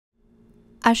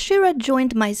Ashira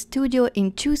joined my studio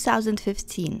in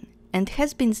 2015 and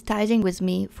has been studying with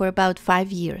me for about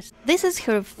 5 years. This is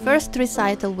her first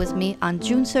recital with me on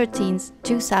June 13,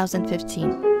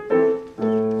 2015.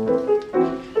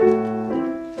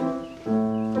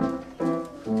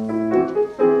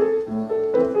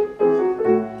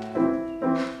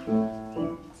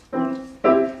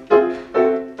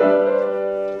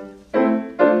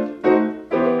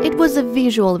 It was a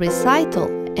visual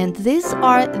recital, and these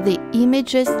are the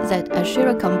images that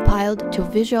Ashira compiled to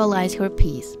visualize her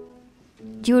piece.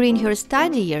 During her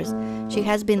study years, she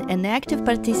has been an active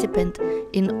participant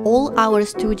in all our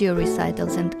studio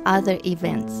recitals and other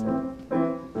events.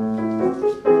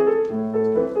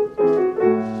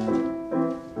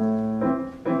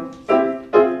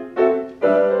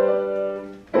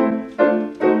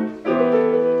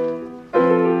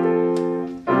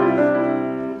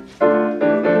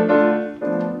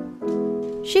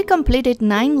 She completed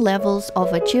 9 levels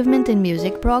of Achievement in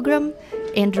Music program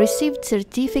and received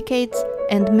certificates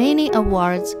and many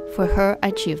awards for her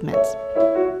achievements.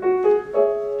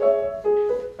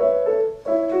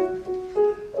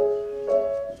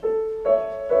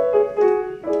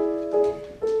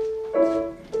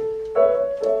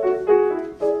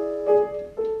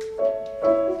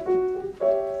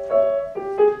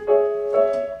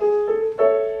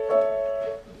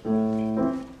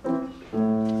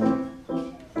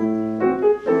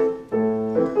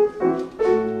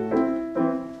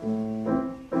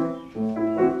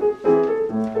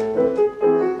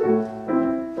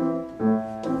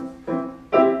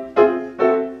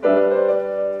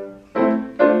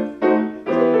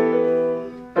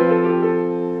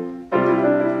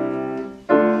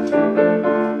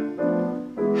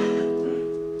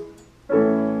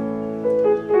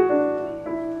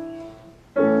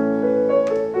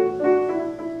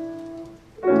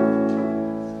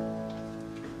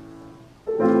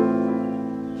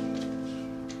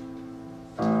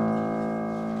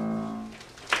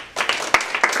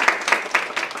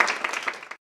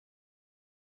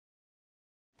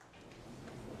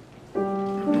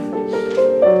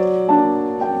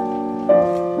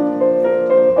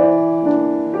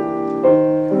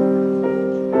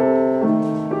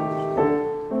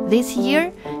 This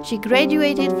year, she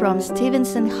graduated from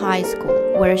Stevenson High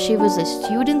School, where she was a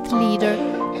student leader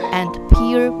and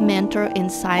peer mentor in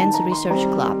Science Research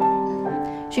Club.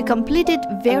 She completed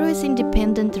various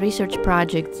independent research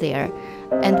projects there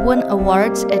and won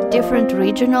awards at different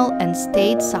regional and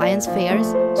state science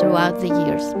fairs throughout the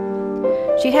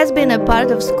years. She has been a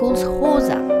part of school's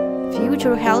HOSA,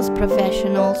 Future Health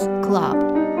Professionals Club,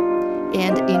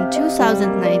 and in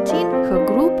 2019 her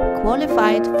group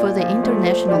qualified for the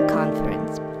international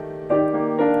conference.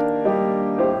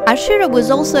 Ashira was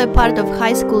also a part of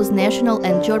high school's national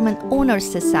and German honor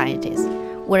societies,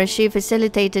 where she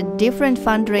facilitated different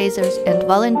fundraisers and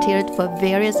volunteered for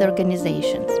various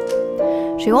organizations.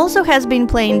 She also has been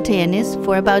playing tennis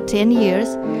for about 10 years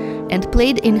and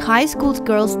played in high school's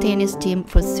girls' tennis team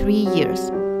for 3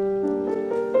 years.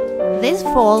 This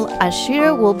fall,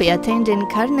 Ashira will be attending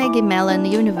Carnegie Mellon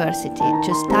University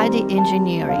to study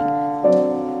engineering.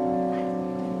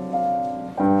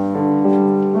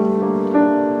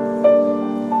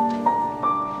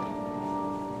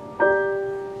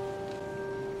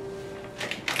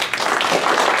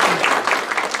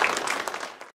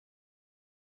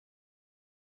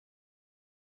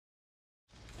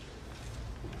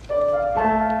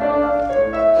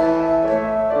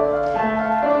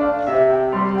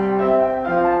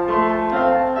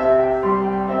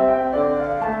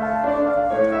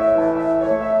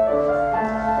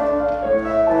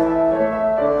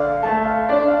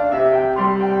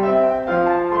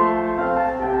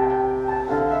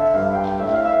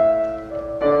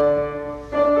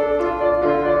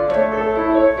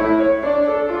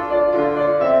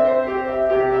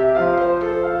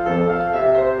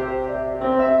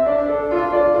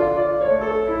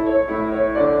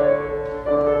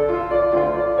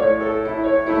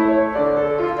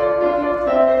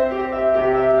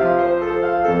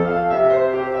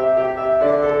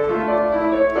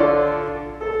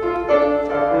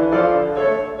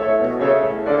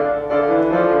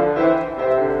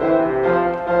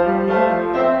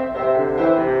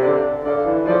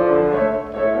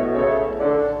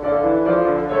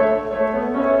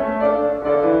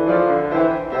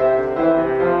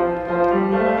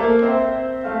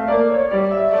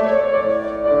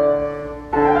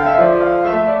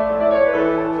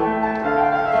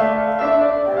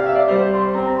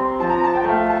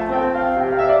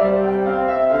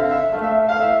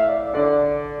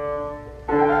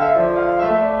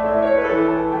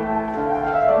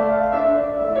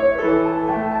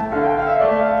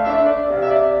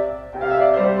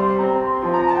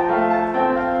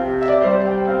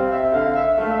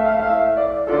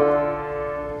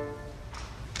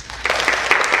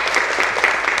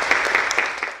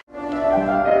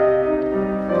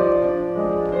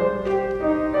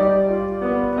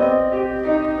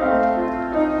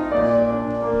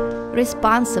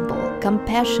 Responsible,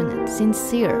 compassionate,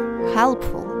 sincere,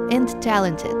 helpful, and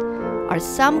talented are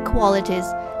some qualities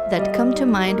that come to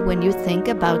mind when you think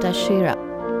about Ashira.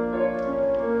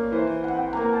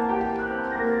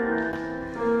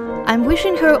 I'm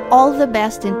wishing her all the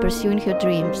best in pursuing her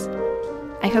dreams.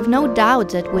 I have no doubt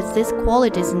that with these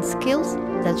qualities and skills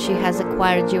that she has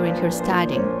acquired during her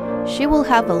studying, she will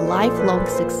have a lifelong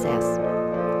success.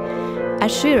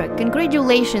 Ashira,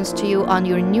 congratulations to you on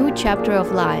your new chapter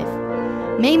of life.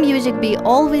 May music be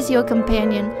always your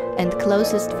companion and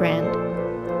closest friend.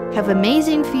 Have an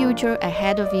amazing future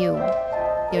ahead of you.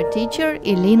 Your teacher,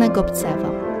 Elena Goptseva.